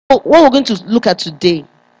what we're going to look at today,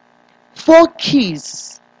 4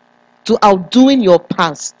 keys to outdoing your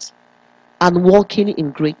past and walking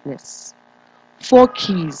in greatness. 4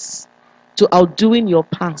 keys to outdoing your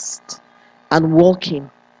past and walking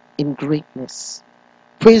in greatness.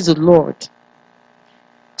 Praise the Lord.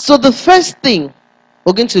 So the first thing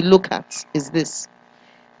we're going to look at is this.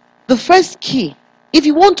 The first key, if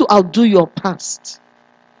you want to outdo your past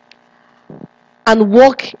and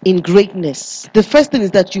walk in greatness, the first thing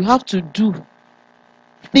is that you have to do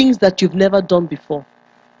things that you've never done before.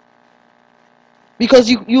 Because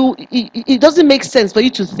it doesn't make sense for you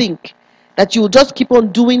to think that you will just keep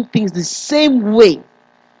on doing things the same way,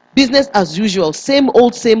 business as usual, same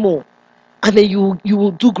old, and then you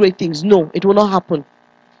will do great things. No, it will not happen.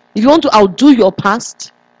 If you want to outdo your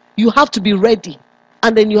past, you have to be ready,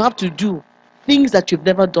 and then you have to do things that you've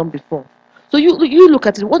never done before. So you look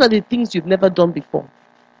at it. What are the things you've never done before?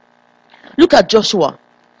 Look at Joshua.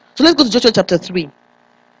 So let's go to Joshua chapter 3.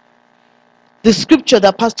 The scripture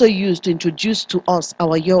that Pastor used to introduce to us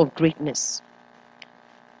our year of greatness.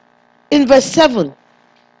 In verse 7,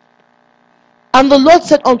 and the Lord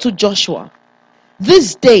said unto Joshua,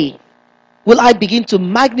 this day will I begin to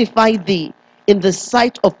magnify thee in the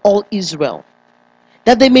sight of all Israel,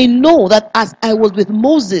 that they may know that as I was with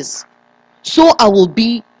Moses, so I will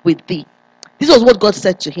be with thee. This was what God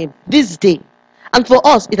said to him, this day. And for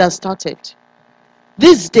us, it has started.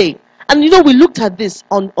 This day. And we looked at this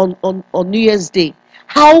on New Year's Day,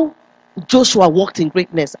 how Joshua walked in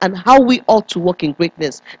greatness and how we ought to walk in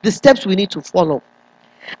greatness, the steps we need to follow.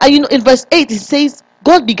 And in verse 8, it says,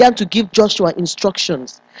 God began to give Joshua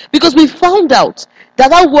instructions, because we found out that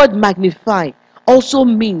that word magnify also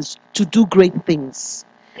means to do great things.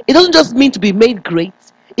 It doesn't just mean to be made great,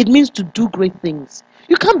 it means to do great things.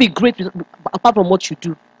 You can't be great apart from what you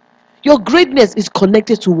do. Your greatness is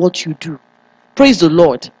connected to what you do. Praise the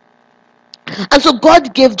Lord. And so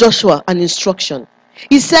God gave Joshua an instruction.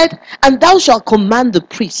 He said, and thou shalt command the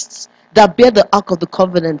priests that bear the ark of the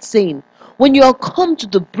covenant, saying, when you are come to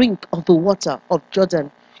the brink of the water of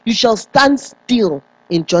Jordan, you shall stand still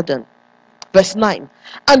in Jordan. Verse 9.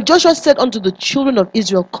 And Joshua said unto the children of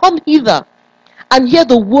Israel, come hither and hear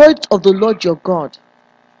the words of the Lord your God.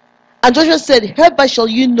 And Joshua said, hereby shall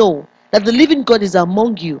you know that the living God is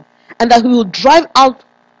among you, and that he will drive out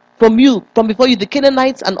from before you the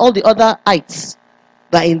Canaanites and all the other ites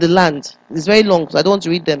that are in the land. It's very long, so I don't want to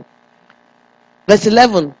read them. Verse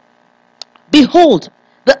 11. Behold,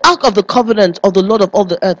 the ark of the covenant of the Lord of all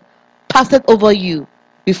the earth passeth over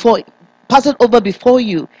before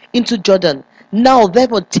you into Jordan. Now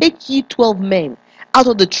therefore take ye 12 men out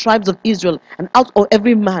of the tribes of Israel, and out of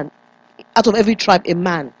every tribe a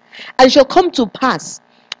man. And it shall come to pass,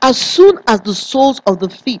 as soon as the soles of the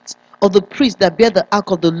feet of the priests that bear the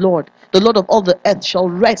ark of the Lord of all the earth, shall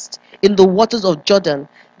rest in the waters of Jordan,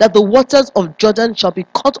 that the waters of Jordan shall be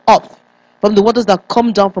cut off from the waters that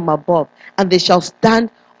come down from above, and they shall stand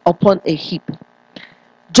upon a heap.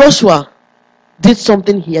 Joshua did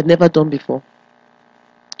something he had never done before.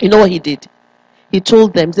 You know what he did? He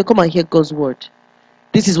told them, he said, come and hear God's word.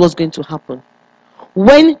 This is what's going to happen.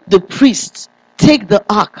 When the priests take the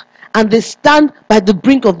ark and they stand by the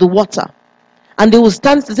brink of the water, and they will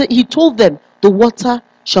stand, he told them, the water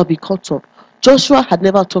shall be cut off. Joshua had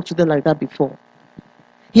never talked to them like that before.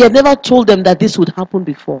 He had never told them that this would happen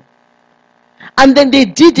before. And then they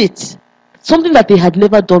did it, something that they had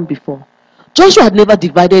never done before. Joshua had never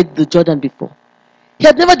divided the Jordan before. He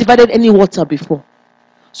had never divided any water before.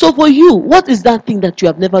 So for you, what is that thing that you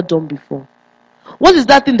have never done before? What is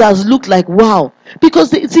that thing that has looked like wow?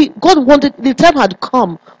 Because God wanted, the time had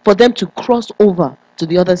come for them to cross over to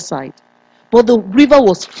the other side. But the river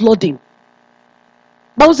was flooding.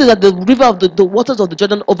 The Bible says that the river of the waters of the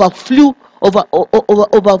Jordan overflowed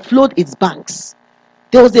its banks.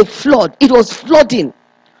 There was a flood. It was flooding.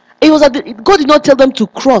 God did not tell them to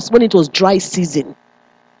cross when it was dry season.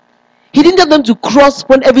 He didn't tell them to cross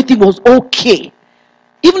when everything was okay.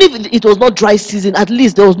 Even if it was not dry season, at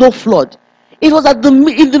least there was no flood. It was in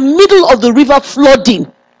the middle of the river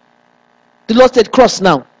flooding. The Lord said, cross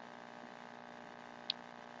now.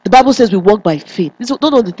 The Bible says we walk by faith. These are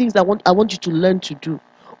one of the things I want you to learn to do.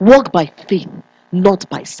 Walk by faith, not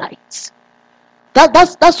by sight.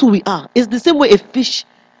 That's who we are. It's the same way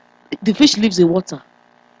the fish lives in water.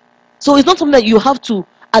 So it's not something that you have to,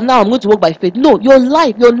 and now I'm going to walk by faith. No, your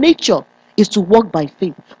life, your nature is to walk by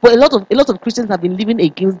faith. But a lot of Christians have been living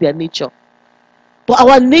against their nature. But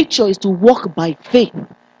our nature is to walk by faith.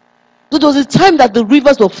 So there was a time that the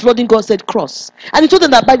rivers were flooding. God said cross, and he told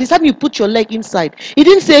them that by the time you put your leg inside, he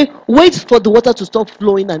didn't say wait for the water to stop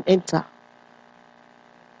flowing and enter.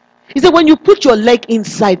 He said, when you put your leg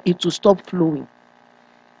inside, it will stop flowing.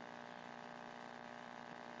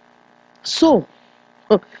 So,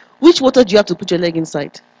 which water do you have to put your leg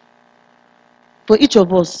inside? For each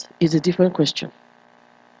of us, is a different question.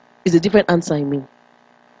 Is a different answer, I mean.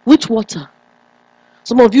 Which water?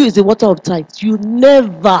 Some of you is the water of tithes. You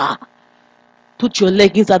never put your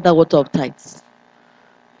leg inside that water of tithes.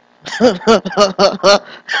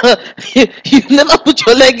 You've never put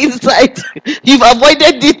your leg inside. You've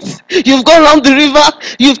avoided it. You've gone around the river.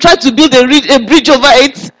 You've tried to build a bridge over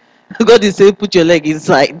it. God is saying, put your leg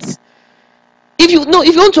inside. If you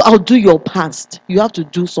want to outdo your past, you have to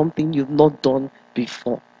do something you've not done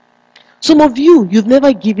before. Some of you, you've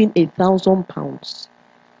never given £1,000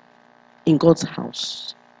 in God's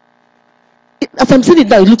house. As I'm saying it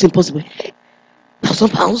now, it looks impossible.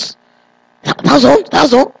 £1,000?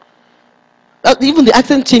 Thousand? Even the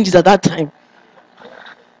accent changes at that time.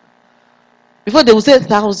 Before they would say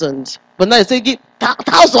 1,000, but now they say give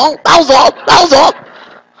 1,000.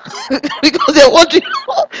 Because they're wondering,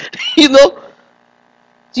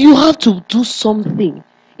 you have to do something.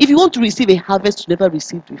 If you want to receive a harvest you never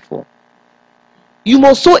received before, you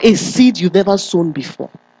must sow a seed you've never sown before.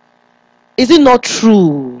 Is it not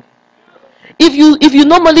true? If you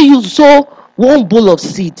normally sow one bowl of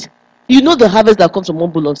seed, you know the harvest that comes from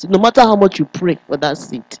one bowl of seed. No matter how much you pray for that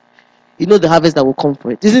seed, you know the harvest that will come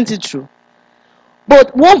for it. Isn't it true?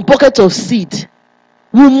 But one bucket of seed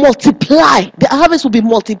will multiply. The harvest will be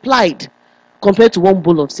multiplied compared to one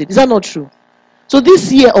bowl of seed. Is that not true? So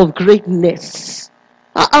this year of greatness,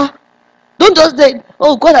 don't just say,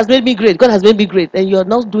 oh, God has made me great. God has made me great. And you're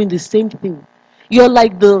not doing the same thing. You're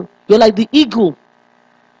like the eagle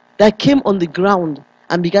that came on the ground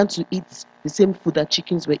and began to eat the same food that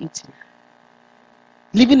chickens were eating.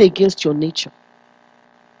 Living against your nature.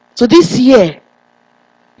 So this year,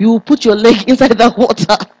 you will put your leg inside that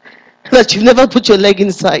water that you've never put your leg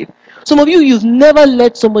inside. Some of you, you've never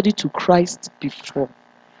led somebody to Christ before.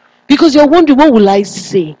 Because you're wondering, what will I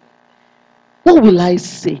say? What will I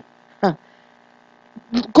say?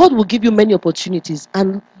 God will give you many opportunities,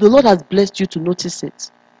 and the Lord has blessed you to notice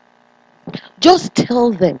it. Just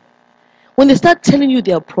tell them. When they start telling you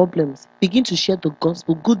their problems, begin to share the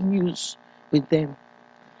gospel, good news with them.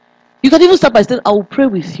 You can even start by saying, I will pray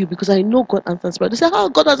with you because I know God answers prayer. They say, how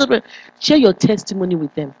God answers prayer? Share your testimony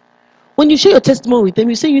with them. When you share your testimony with them,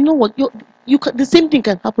 you say, you know what? The same thing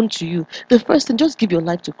can happen to you. The first thing, just give your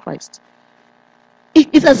life to Christ.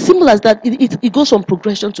 It's as simple as that. It goes from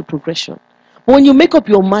progression to progression. But when you make up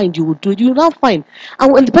your mind, you will do it. You will now find.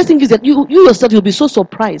 And when the person gives it, you yourself, you'll be so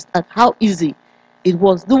surprised at how easy it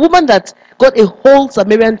was. The woman that got a whole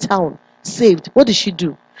Samaritan town saved, what did she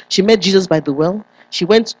do? She met Jesus by the well. She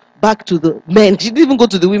went back to the men. She didn't even go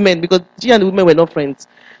to the women because she and the women were not friends.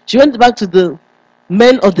 She went back to the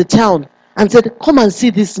men of the town and said, come and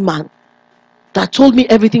see this man that told me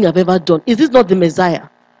everything I've ever done. Is this not the Messiah?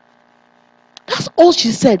 That's all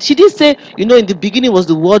she said. She didn't say, in the beginning was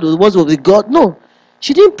the word, or the words of the God. No.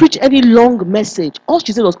 She didn't preach any long message. All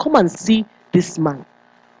she said was, come and see this man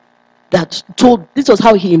that told, this was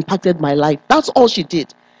how he impacted my life. That's all she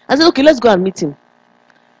did. I said, okay, let's go and meet him.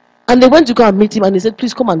 And they went to go and meet him, and he said,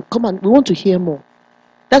 please come on, we want to hear more.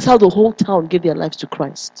 That's how the whole town gave their lives to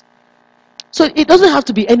Christ. So it doesn't have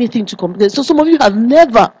to be anything to complain. So some of you have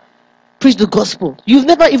never preached the gospel. You've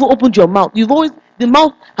never even opened your mouth. The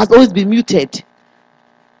mouth has always been muted.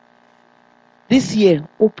 This year,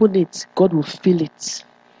 open it. God will fill it.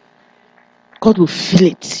 God will fill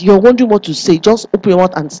it. You're wondering what to say. Just open your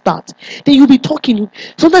mouth and start. Then you'll be talking.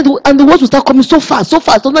 Sometimes the words will start coming so fast.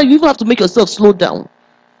 Sometimes you even have to make yourself slow down.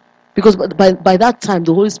 Because by that time,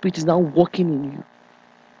 the Holy Spirit is now working in you.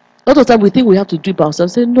 A lot of time we think we have to do it by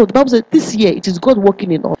ourselves. Say, no, the Bible says this year it is God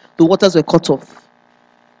working in us. The waters were cut off.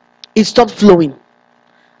 It stopped flowing.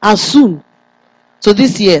 As soon. So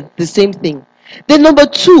this year, the same thing. Then number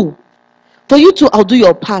 2, for you to outdo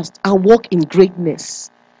your past and walk in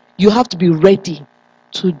greatness, you have to be ready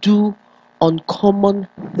to do uncommon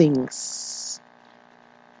things.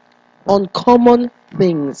 Uncommon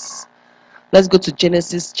things. Let's go to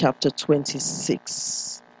Genesis chapter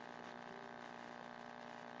 26.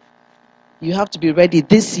 You have to be ready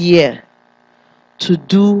this year to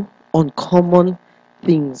do uncommon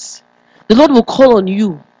things. The Lord will call on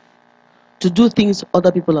you to do things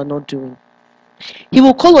other people are not doing. He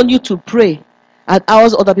will call on you to pray at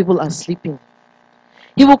hours other people are sleeping.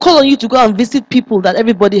 He will call on you to go and visit people that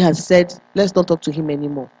everybody has said, let's not talk to him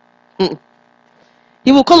anymore.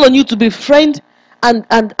 He will call on you to befriend and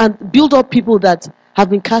build up people that have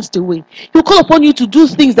been cast away. He will call upon you to do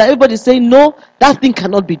things that everybody is saying, no, that thing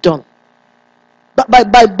cannot be done.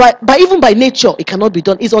 By even by nature, it cannot be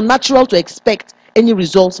done. It's unnatural to expect any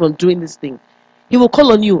results from doing this thing. He will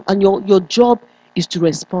call on you, and your job is to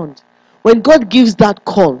respond. When God gives that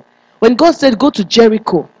call, when God said, go to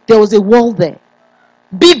Jericho, there was a wall there.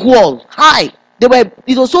 Big wall, high.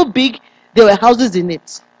 It was so big, there were houses in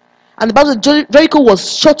it. And the Bible said Jericho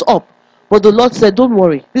was shut up. But the Lord said, don't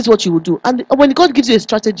worry, this is what you will do. And when God gives you a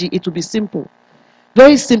strategy, it will be simple.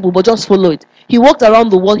 Very simple, but just follow it. He walked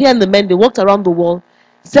around the wall. He and the men, they walked around the wall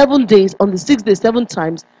 7 days. On the 6th day, 7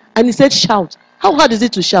 times. And he said, shout. How hard is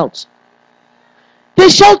it to shout? They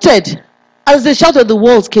shouted. As they shouted, the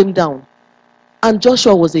walls came down. And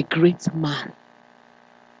Joshua was a great man.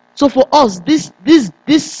 So for us, this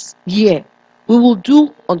year, we will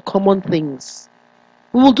do uncommon things.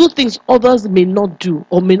 We will do things others may not do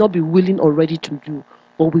or may not be willing or ready to do,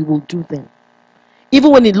 but we will do them.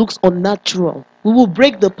 Even when it looks unnatural, we will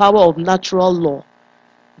break the power of natural law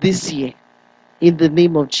this year in the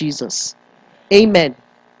name of Jesus. Amen.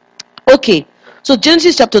 Okay, so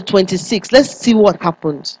Genesis chapter 26, let's see what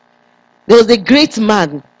happened. There was a great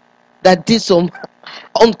man that did some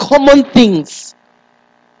uncommon things.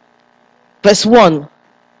 Verse 1.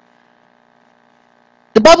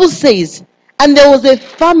 The Bible says, and there was a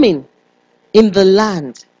famine in the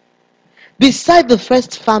land, beside the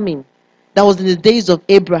first famine that was in the days of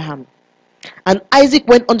Abraham. And Isaac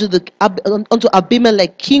went unto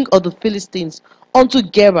Abimelech, king of the Philistines, unto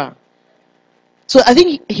Gerar. So I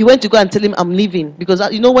think he went to go and tell him, I'm leaving. Because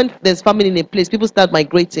when there's famine in a place, people start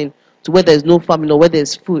migrating to where there's no famine or where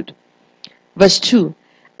there's food. Verse 2.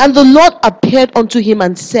 And the Lord appeared unto him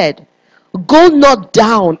and said, go not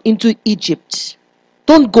down into Egypt.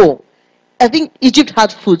 Don't go. I think Egypt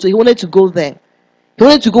had food, so he wanted to go there. He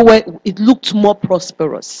wanted to go where it looked more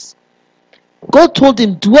prosperous. God told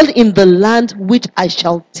him, dwell in the land which I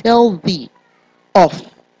shall tell thee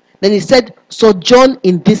of. Then he said, sojourn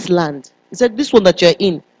in this land. He said, this one that you're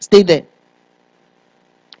in, stay there.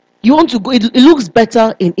 You want to go, it looks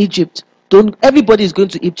better in Egypt. Everybody is going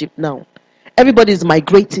to Egypt now. Everybody is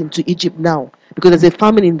migrating to Egypt now because there's a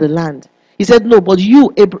famine in the land. He said, no, but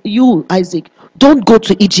you, Isaac, don't go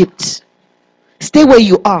to Egypt. Stay where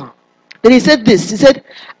you are. Then he said this, he said,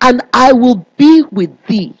 and I will be with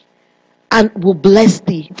thee and will bless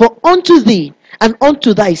thee. For unto thee and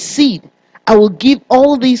unto thy seed I will give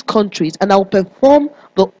all these countries, and I will perform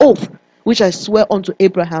the oath which I swear unto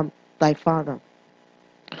Abraham thy father.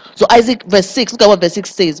 So Isaac, verse 6, look at what verse 6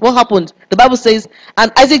 says. What happened? The Bible says,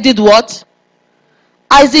 and Isaac did what?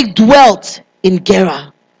 Isaac dwelt in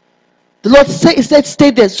Gerar. The Lord said,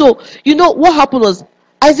 stay there. So, what happened was,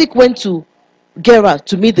 Isaac went to Gerar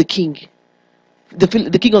to meet the king. The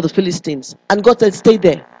king of the Philistines. And God said, stay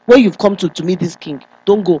there. Where you've come to meet this king.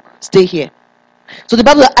 Don't go. Stay here. So the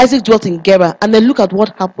Bible says Isaac dwelt in Gerar. And then look at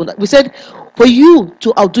what happened. We said, for you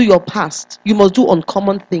to outdo your past, you must do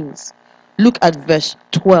uncommon things. Look at verse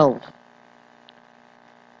 12.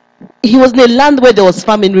 He was in a land where there was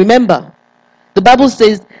famine. Remember, the Bible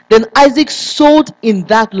says, then Isaac sowed in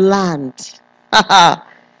that land.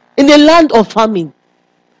 In a land of famine.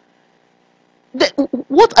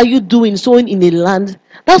 What are you doing sowing in a land?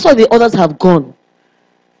 That's why the others have gone.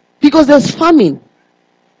 Because there's famine.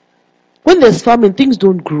 When there's famine, things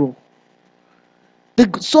don't grow. The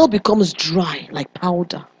soil becomes dry like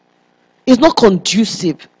powder. It's not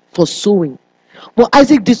conducive for sowing. But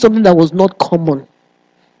Isaac did something that was not common.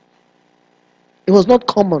 It was not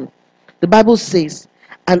common. The Bible says,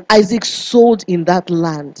 and Isaac sowed in that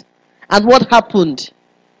land. And what happened?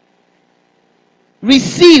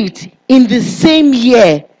 Received in the same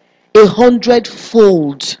year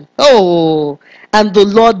 100-fold. Oh, and the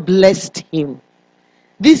Lord blessed him.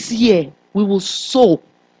 This year we will sow.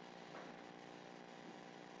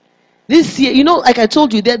 This year, like I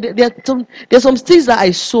told you, there's some things that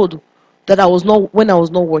I sowed that I was not when I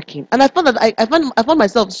was not working, and I found that I found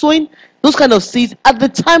myself sowing those kind of seeds at the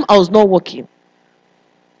time I was not working.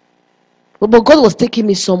 But God was taking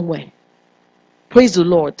me somewhere. Praise the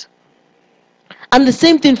Lord. And the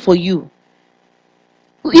same thing for you.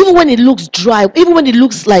 Even when it looks dry, even when it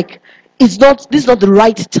looks like this is not the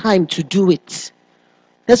right time to do it.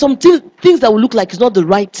 There's some things that will look like it's not the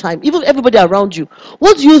right time. Even everybody around you.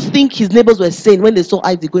 What do you think his neighbors were saying when they saw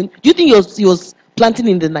Isaac going? Do you think he was planting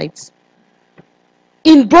in the night?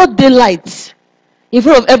 In broad daylight, in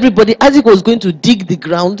front of everybody, Isaac was going to dig the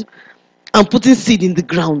ground and putting seed in the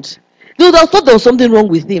ground. They would have thought there was something wrong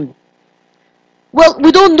with him. Well,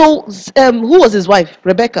 we don't know who was his wife,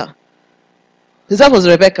 Rebecca. His wife was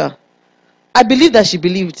Rebecca. I believe that she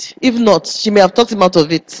believed. If not, she may have talked him out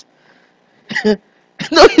of it.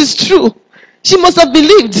 No, it's true. She must have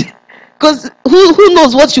believed. Because who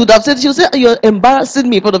knows what she would have said? She would say, "You're embarrassing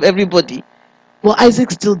me in front of everybody." Well,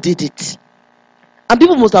 Isaac still did it. And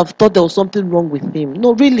people must have thought there was something wrong with him.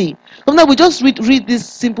 No, really. Sometimes we just read this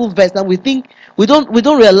simple verse and we think we don't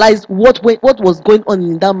realize what was going on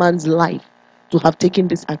in that man's life to have taken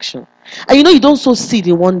this action. And you don't sow seed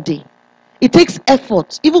in one day. It takes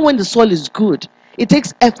effort. Even when the soil is good, it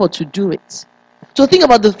takes effort to do it. So think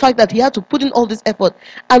about the fact that he had to put in all this effort,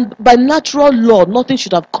 and by natural law, nothing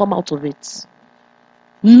should have come out of it.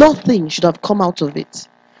 Nothing should have come out of it.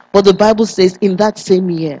 But the Bible says in that same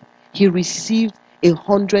year, he received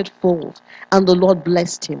 100-fold, and the Lord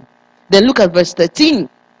blessed him. Then look at verse 13.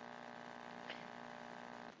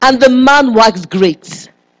 And the man waxed great.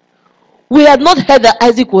 We had not heard that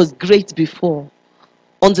Isaac was great before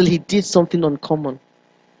until he did something uncommon.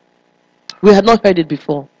 We had not heard it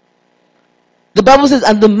before. The Bible says,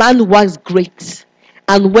 and the man waxed great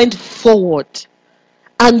and went forward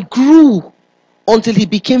and grew until he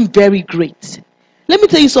became very great. Let me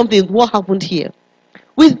tell you something, what happened here.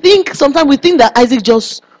 Sometimes we think that Isaac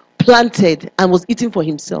just planted and was eating for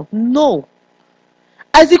himself. No.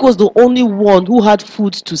 Isaac was the only one who had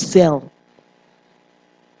food to sell.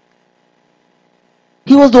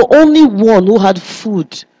 He was the only one who had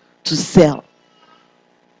food to sell.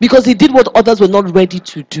 Because he did what others were not ready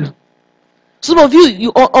to do. Some of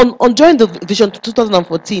you on during the vision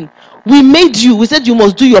 2014, we said you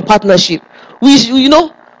must do your partnership.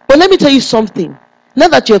 But let me tell you something. Now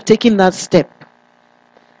that you have taken that step,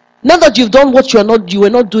 now that you've done what you were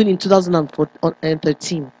not doing in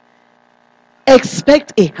 2013,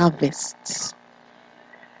 expect a harvest.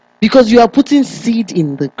 Because you are putting seed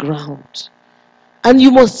in the ground. And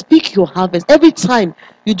you must speak your harvest. Every time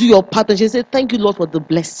you do your partnership, say, thank you, Lord, for the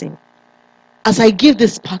blessing. As I give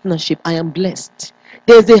this partnership, I am blessed.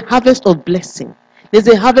 There's a harvest of blessing. There's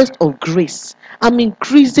a harvest of grace. I'm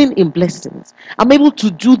increasing in blessings. I'm able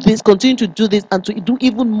to do this, continue to do this, and to do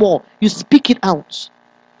even more. You speak it out.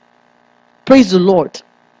 Praise the Lord.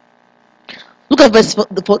 Look at verse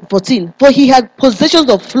 14. For he had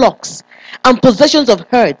possessions of flocks and possessions of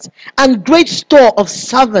herds and great store of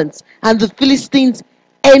servants, and the Philistines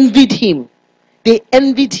envied him. They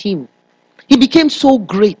envied him. He became so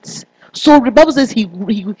great. So the Bible says he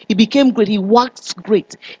became great. He waxed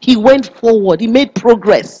great. He went forward. He made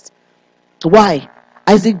progress. Why?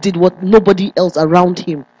 Isaac did what nobody else around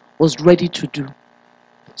him was ready to do.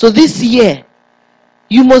 So this year,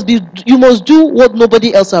 you must do what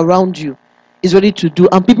nobody else around you is ready to do,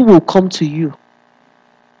 and people will come to you.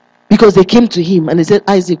 Because they came to him and they said,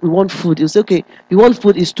 Isaac, we want food. He'll say, okay, you want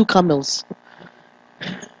food is 2 camels.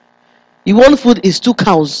 You want food is 2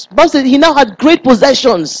 cows. But he now had great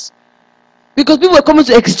possessions. Because people were coming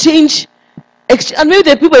to exchange, and maybe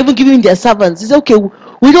the people even giving him their servants. He said, okay,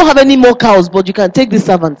 we don't have any more cows, but you can take these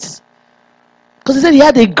servants. Because he said he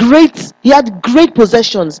had great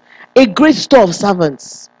possessions, a great store of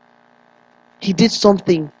servants. He did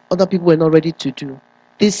something other people were not ready to do.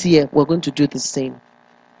 This year, we're going to do the same.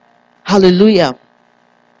 Hallelujah.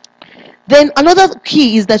 Then another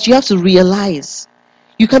key is that you have to realize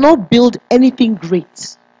you cannot build anything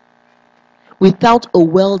great without a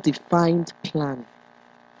well-defined plan.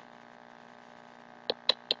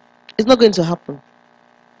 It's not going to happen.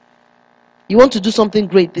 You want to do something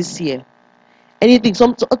great this year.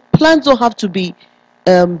 Some plans don't have to be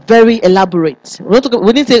very elaborate. We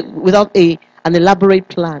didn't say without an elaborate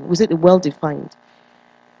plan. We said a well-defined.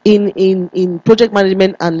 In project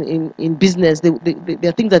management and in business, there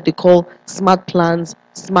are things that they call smart plans,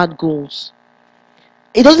 smart goals.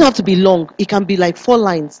 It doesn't have to be long. It can be like 4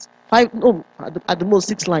 lines, 5, no, at the most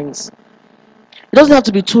 6 lines. It doesn't have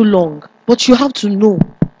to be too long, but you have to know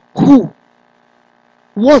who,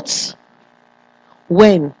 what,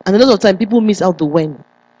 when. And a lot of time people miss out the when.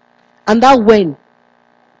 And that when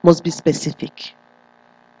must be specific.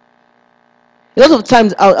 A lot of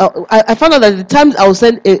times I found out that the times I'll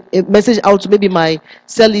send a message out to maybe my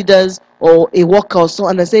cell leaders or a worker or so,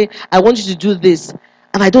 and I say, I want you to do this,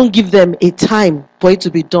 and I don't give them a time for it to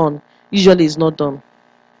be done, usually it's not done.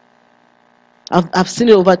 I've seen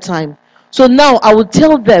it over time. So now I will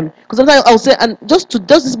tell them, because sometimes I'll say, and just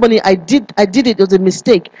this morning I did it was a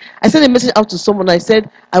mistake. I sent a message out to someone. I said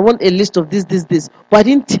I want a list of this, but I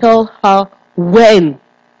didn't tell her when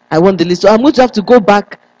I want the list. So I'm going to have to go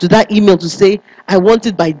back to that email to say I want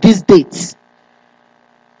it by this date,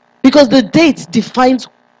 because the date defines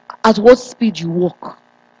at what speed you walk.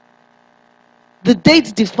 The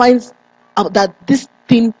date defines that this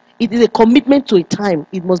thing, it is a commitment to a time.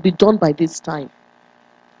 It must be done by this time.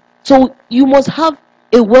 So you must have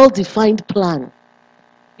a well-defined plan.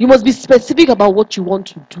 You must be specific about what you want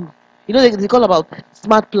to do. They call about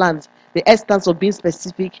smart plans. The S stands for being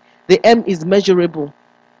specific. The M is measurable.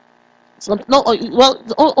 So not all, well,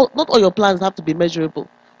 not all your plans have to be measurable.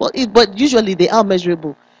 Well, but usually they are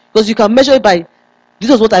measurable because you can measure it by this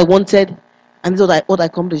was what I wanted, and this is what I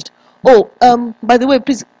accomplished. Oh, by the way,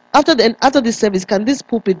 please, after this service, can this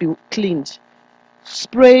pulpit be cleaned?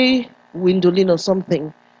 Spray windowline or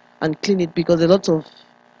something, and clean it because there are lots of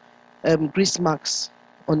grease marks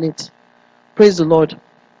on it. Praise the Lord.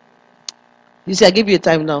 You see, I gave you a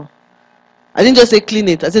time now. I didn't just say clean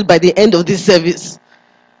it. I said by the end of this service.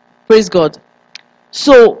 Praise God.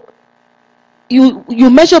 So you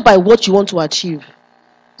measure by what you want to achieve.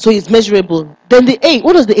 So it's measurable. Then the A,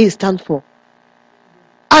 what does the A stand for?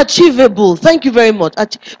 Achievable. Thank you very much.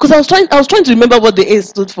 Because I was trying to remember what the A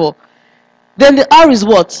stood for. Then the R is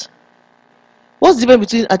what? What's the difference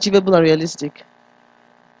between achievable and realistic?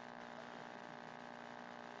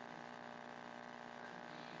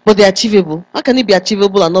 But they're achievable. How can it be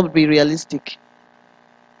achievable and not be realistic?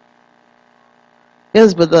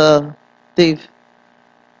 Yes, Brother Dave.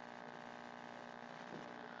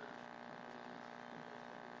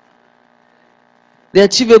 They're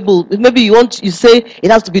achievable. Maybe you say it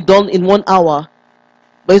has to be done in 1 hour,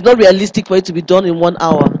 but it's not realistic for it to be done in 1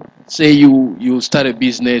 hour. Say you start a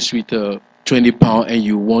business with £20 and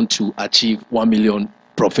you want to achieve 1 million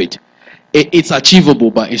profit. It's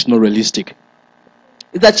achievable, but it's not realistic.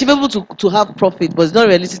 It's achievable to have profit, but it's not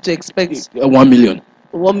realistic to expect 1 million.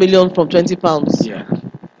 1 million from £20.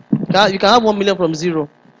 Yeah. You can have 1 million from zero.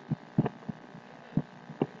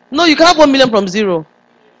 No, you can have 1 million from zero.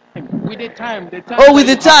 With the time. Oh, with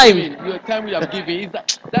the time. Your time we have given is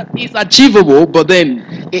that is achievable, but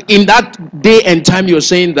then in that day and time you're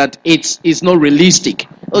saying that it's not realistic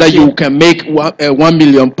that you can make £1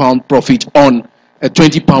 million profit on a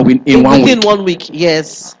 £20 in 1 week. Within 1 week,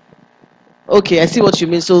 yes. Okay, I see what you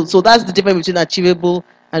mean. So that's the difference between achievable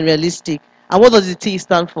and realistic. And what does the T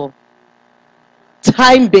stand for?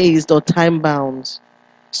 Time-based or time-bound.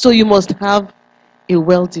 So you must have a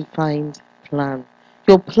well-defined plan.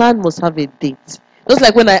 Your plan must have a date. Just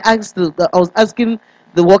like when I was asking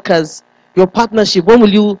the workers, your partnership, when will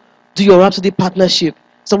you do your Rhapsody partnership?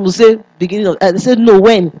 Some will say beginning of. They said no,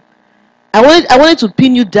 when. I wanted to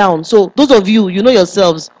pin you down. So those of you, you know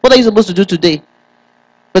yourselves. What are you supposed to do today?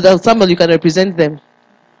 But Samuel, you can represent them.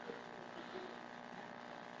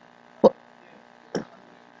 What?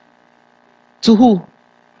 To who?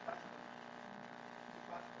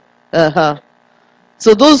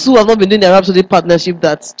 So those who have not been doing their Rhapsody partnership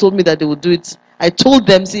that told me that they would do it, I told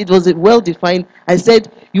them, see, it was well defined. I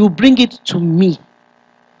said, you bring it to me.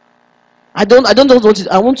 I don't want it,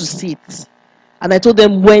 I want to see it. And I told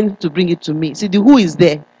them when to bring it to me. See, the who is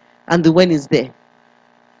there and the when is there.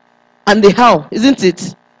 And the how, isn't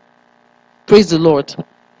it? Praise the Lord.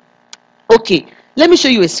 Okay, let me show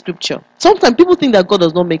you a scripture. Sometimes people think that God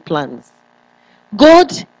does not make plans. God,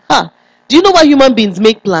 do you know why human beings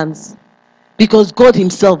make plans? Because God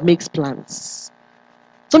himself makes plans.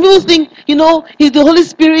 Some people think, he's the Holy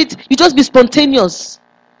Spirit, you just be spontaneous.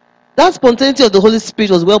 That spontaneity of the Holy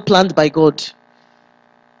Spirit was well planned by God.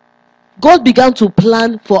 God began to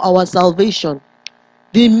plan for our salvation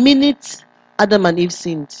the minute Adam and Eve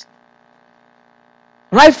sinned.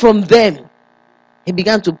 Right from then, he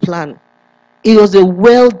began to plan. It was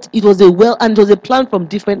a plan from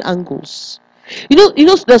different angles.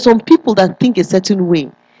 There's some people that think a certain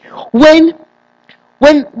way.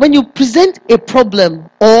 When you present a problem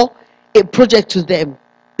or a project to them,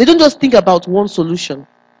 they don't just think about one solution.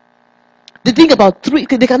 They can think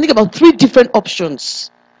about three different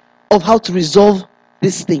options of how to resolve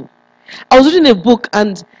this thing. I was reading a book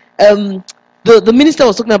and the minister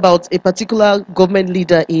was talking about a particular government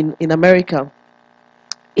leader in America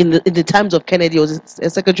in the times of Kennedy. He was a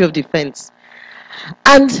Secretary of Defense.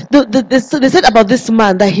 And they said about this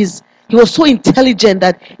man that he was so intelligent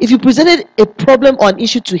that if you presented a problem or an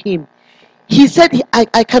issue to him, he said,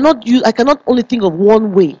 I cannot only think of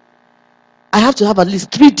one way. I have to have at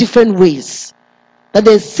least 3 different ways. That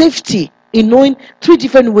there's safety in knowing 3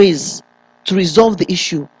 different ways to resolve the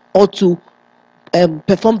issue or to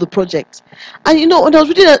perform the project. And when I was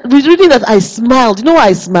reading that, I smiled. You know why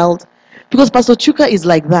I smiled? Because Pastor Chuka is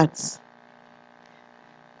like that.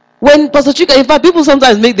 When Pastor Chuka, in fact, people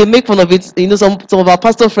sometimes make fun of it. Some of our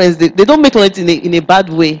pastor friends, they don't make fun of it in a bad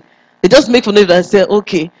way. They just make fun of it and say,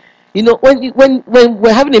 okay. When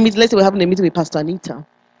we're having a meeting, let's say we're having a meeting with Pastor Anita,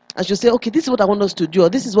 and she'll say, okay, this is what I want us to do, or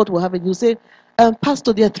this is what we're having. You'll say,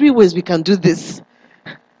 Pastor, there are 3 ways we can do this.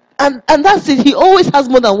 And that's it. He always has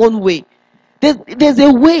more than one way. There's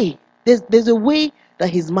a way. There's a way that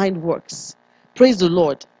his mind works. Praise the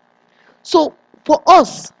Lord. So for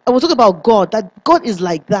us, I will talk about God, that God is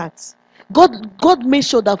like that. God made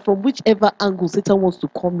sure that from whichever angle Satan wants to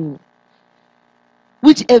come in,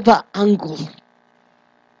 whichever angle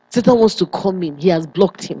Satan wants to come in, he has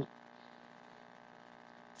blocked him.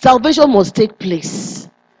 Salvation must take place.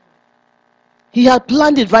 He had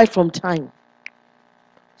planned it right from time.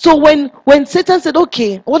 So when Satan said,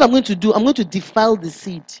 okay, what I'm going to do, I'm going to defile the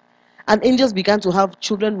seed, and angels began to have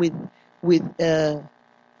children with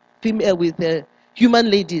female with human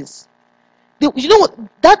ladies. You know what?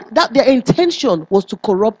 That their intention was to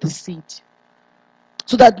corrupt the seed,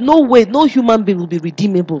 so that no human being will be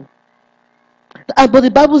redeemable. But the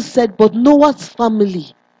Bible said, but Noah's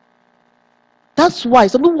family. That's why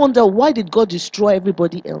some people wonder, why did God destroy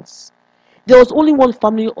everybody else? There was only one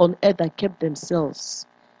family on earth that kept themselves,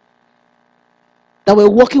 that were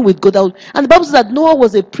walking with God. And the Bible says that Noah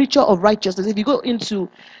was a preacher of righteousness. If you go into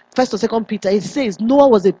First or Second Peter, it says Noah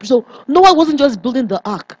was so Noah wasn't just building the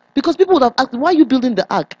ark, because people would have asked, why are you building the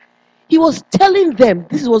ark? He was telling them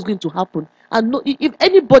this is what's going to happen. And if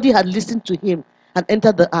anybody had listened to him and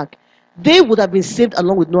entered the ark, they would have been saved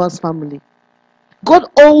along with Noah's family. God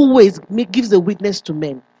always gives a witness to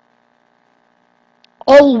men.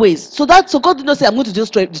 Always. So God did not say, I'm going to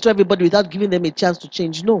just destroy everybody without giving them a chance to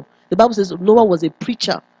change. No. The Bible says Noah was a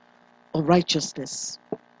preacher of righteousness.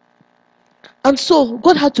 And so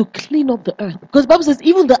God had to clean up the earth. Because the Bible says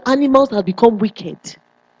even the animals had become wicked.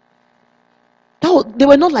 They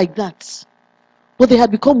were not like that. But they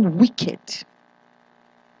had become wicked.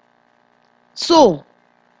 So,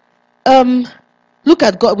 look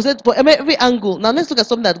at God. We said for every angle. Now let's look at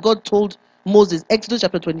something that God told Moses. Exodus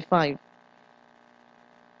chapter 25.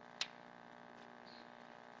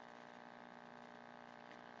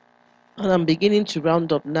 And I'm beginning to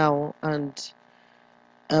round up now. And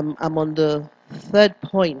I'm on the third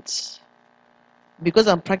point. Because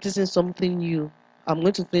I'm practicing something new, I'm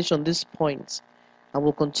going to finish on this point, and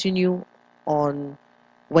we'll continue on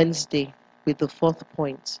Wednesday with the fourth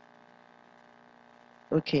point.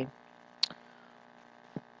 Okay.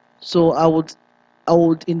 So I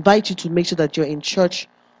would invite you to make sure that you're in church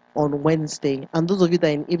on Wednesday. And those of you that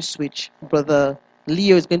are in Ipswich, Brother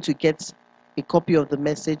Leo is going to get a copy of the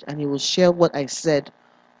message, and he will share what I said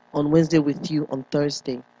on Wednesday with you on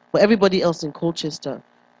Thursday. For everybody else in Colchester,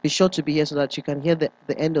 be sure to be here so that you can hear the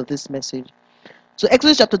end of this message. So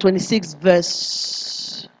Exodus chapter 26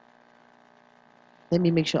 verse, let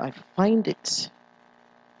me make sure I find it.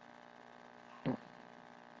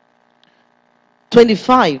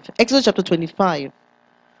 25, Exodus chapter 25.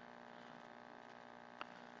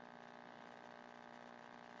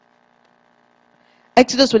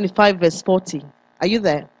 Exodus 25 verse 40. Are you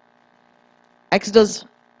there? Exodus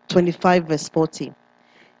 25 verse 40.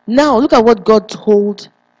 Now look at what God told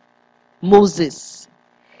Moses.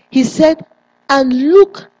 He said, and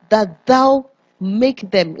look that thou make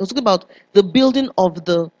them. He was talking about the building of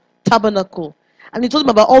the tabernacle. And he told him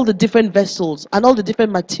about all the different vessels and all the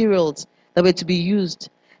different materials that were to be used.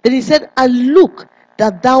 Then he said, and look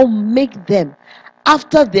that thou make them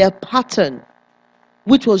after their pattern,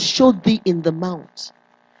 which was showed thee in the mount.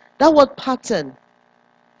 That word pattern,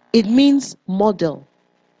 it means model.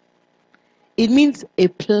 It means a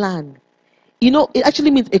plan. It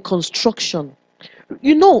actually means a construction.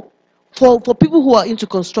 For people who are into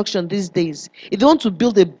construction these days, if they want to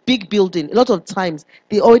build a big building, a lot of times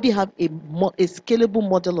they already have a scalable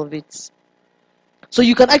model of it. So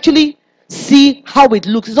you can actually see how it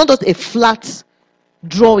looks. It's not just a flat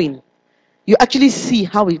drawing. You actually see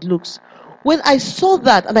how it looks. When I saw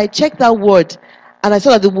that and I checked that word, and I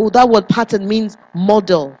saw that that word pattern means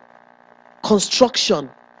model, construction,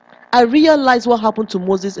 I realized what happened to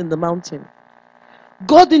Moses in the mountain.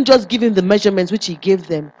 God didn't just give him the measurements which he gave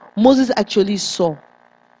them. Moses actually saw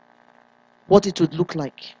what it would look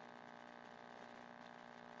like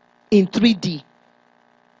in 3D.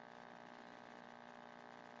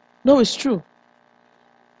 No, it's true.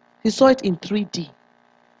 He saw it in 3D.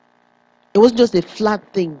 It wasn't just a flat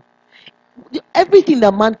thing. Everything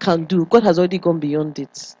that man can do, God has already gone beyond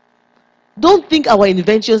it. Don't think our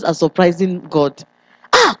inventions are surprising God.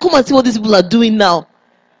 Come and see what these people are doing now.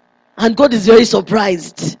 And God is very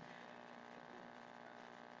surprised.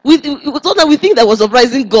 It's not that we think that was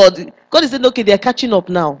surprising God. God is saying, okay, they are catching up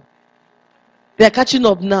now. They are catching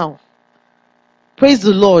up now. Praise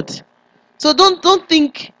the Lord. So don't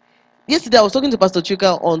think. Yesterday I was talking to Pastor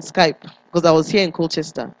Chuka on Skype because I was here in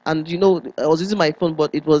Colchester, and I was using my phone,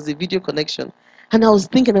 but it was a video connection. And I was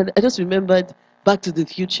thinking, and I just remembered Back to the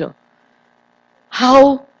Future.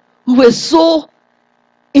 How we were so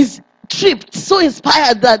tripped, so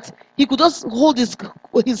inspired that he could just hold his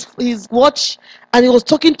watch, and he was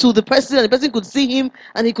talking to the person, and the person could see him,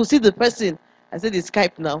 and he could see the person. I said, it's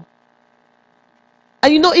Skype now.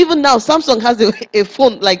 And even now, Samsung has a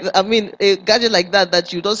phone like, I mean, a gadget like that,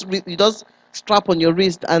 that you just strap on your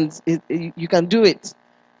wrist, and you can do it.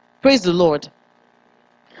 Praise the Lord.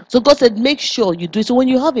 So God said, make sure you do it. So when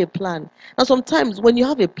you have a plan, now sometimes when you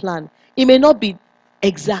have a plan, it may not be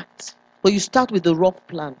exact, but you start with the rough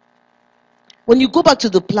plan. When you go back to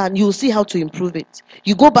the plan, you will see how to improve it.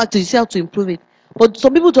 You go back to, you see how to improve it. But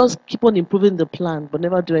some people just keep on improving the plan, but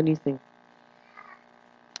never do anything.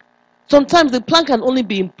 Sometimes the plan can only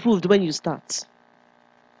be improved when you start.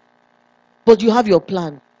 But you have your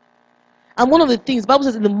plan. And one of the things, the Bible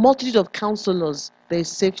says, in the multitude of counselors, there is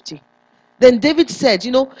safety. Then David said,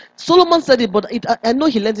 Solomon said it, but I know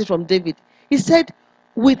he learned it from David. He said,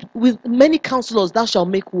 with many counselors, thou shalt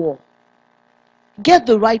make war. Get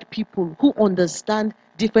the right people who understand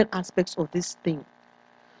different aspects of this thing.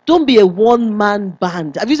 Don't be a one-man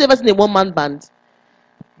band. Have you ever seen a one-man band?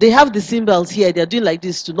 They have the cymbals here. They are doing like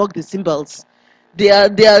this to knock the cymbals. They are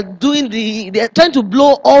trying to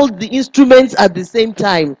blow all the instruments at the same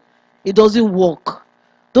time. It doesn't work.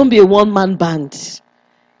 Don't be a one-man band.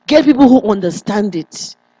 Get people who understand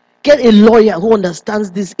it. Get a lawyer who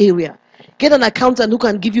understands this area. Get an accountant who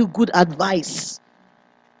can give you good advice.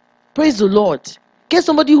 Praise the Lord. Get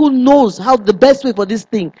somebody who knows how the best way for this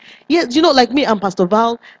thing. Yes, like me and Pastor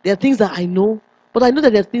Val, there are things that I know, but I know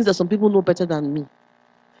that there are things that some people know better than me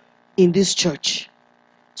in this church.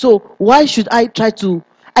 So why should I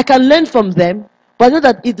I can learn from them, but I know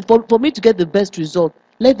that for me to get the best result,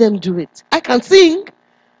 let them do it. I can sing.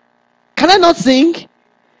 Can I not sing?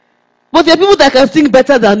 But there are people that can sing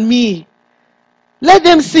better than me. Let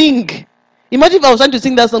them sing. Imagine if I was trying to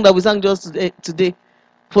sing that song that we sang just today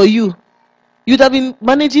for you. You'd have been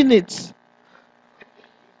managing it.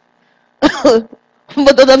 But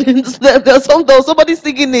there was somebody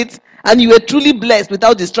singing it, and you were truly blessed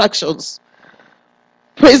without distractions.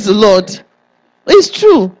 Praise the Lord. It's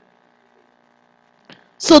true.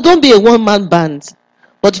 So don't be a one-man band.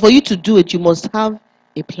 But for you to do it, you must have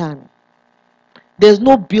a plan. There's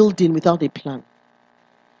no building without a plan.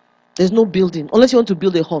 There's no building. Unless you want to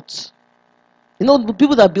build a hut. The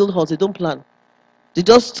people that build huts, they don't plan. They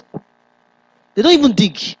don't even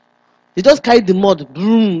dig. They just carry the mud.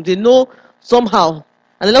 Boom. They know somehow.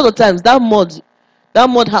 And a lot of times, that mud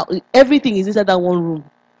house, everything is inside that one room.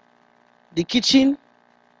 The kitchen,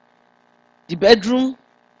 the bedroom.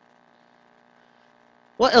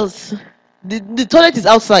 What else? The toilet is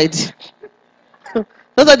outside.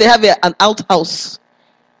 That's why they have an outhouse.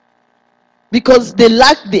 Because they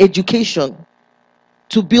lack the education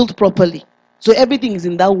to build properly. So everything is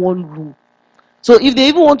in that one room. So if they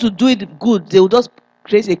even want to do it good, they will just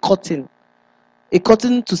create a curtain. A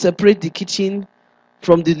curtain to separate the kitchen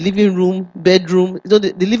from the living room, bedroom.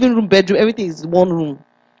 The living room, bedroom, everything is one room.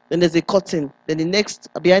 Then there's a curtain. Then the next,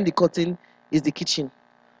 behind the curtain, is the kitchen.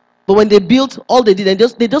 But when they built, all they did,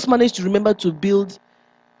 they just managed to remember to build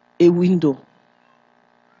a window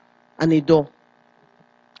and a door.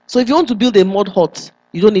 So if you want to build a mud hut,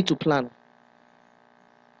 you don't need to plan.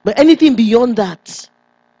 But anything beyond that,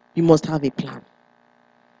 you must have a plan.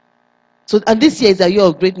 So, and this year is a year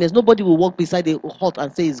of greatness. Nobody will walk beside a hut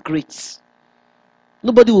and say it's great.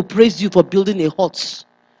 Nobody will praise you for building a hut.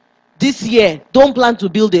 This year, don't plan to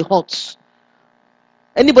build a hut.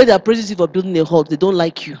 Anybody that praises you for building a hut, they don't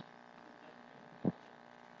like you.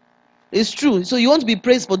 It's true. So you want to be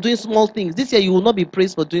praised for doing small things. This year, you will not be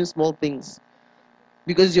praised for doing small things.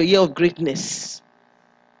 Because it's your year of greatness.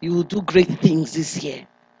 You will do great things this year.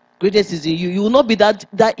 Greatness is in you. You will not be that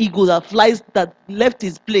eagle that left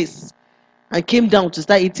his place and came down to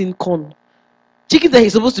start eating corn. Chickens that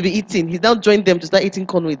he's supposed to be eating, he's now joined them to start eating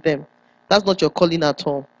corn with them. That's not your calling at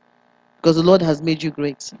all. Because the Lord has made you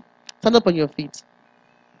great. Stand up on your feet.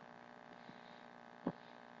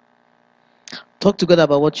 Talk to God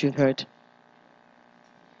about what you've heard.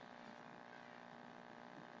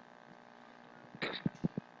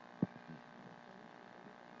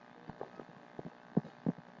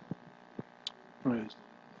 Praise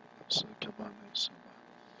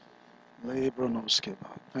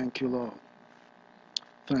Thank you, Lord.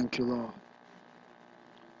 Thank you, Lord.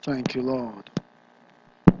 Thank you, Lord.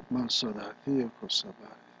 Masoda, Theoko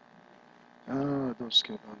Sabari. Ah,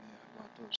 Doskebania.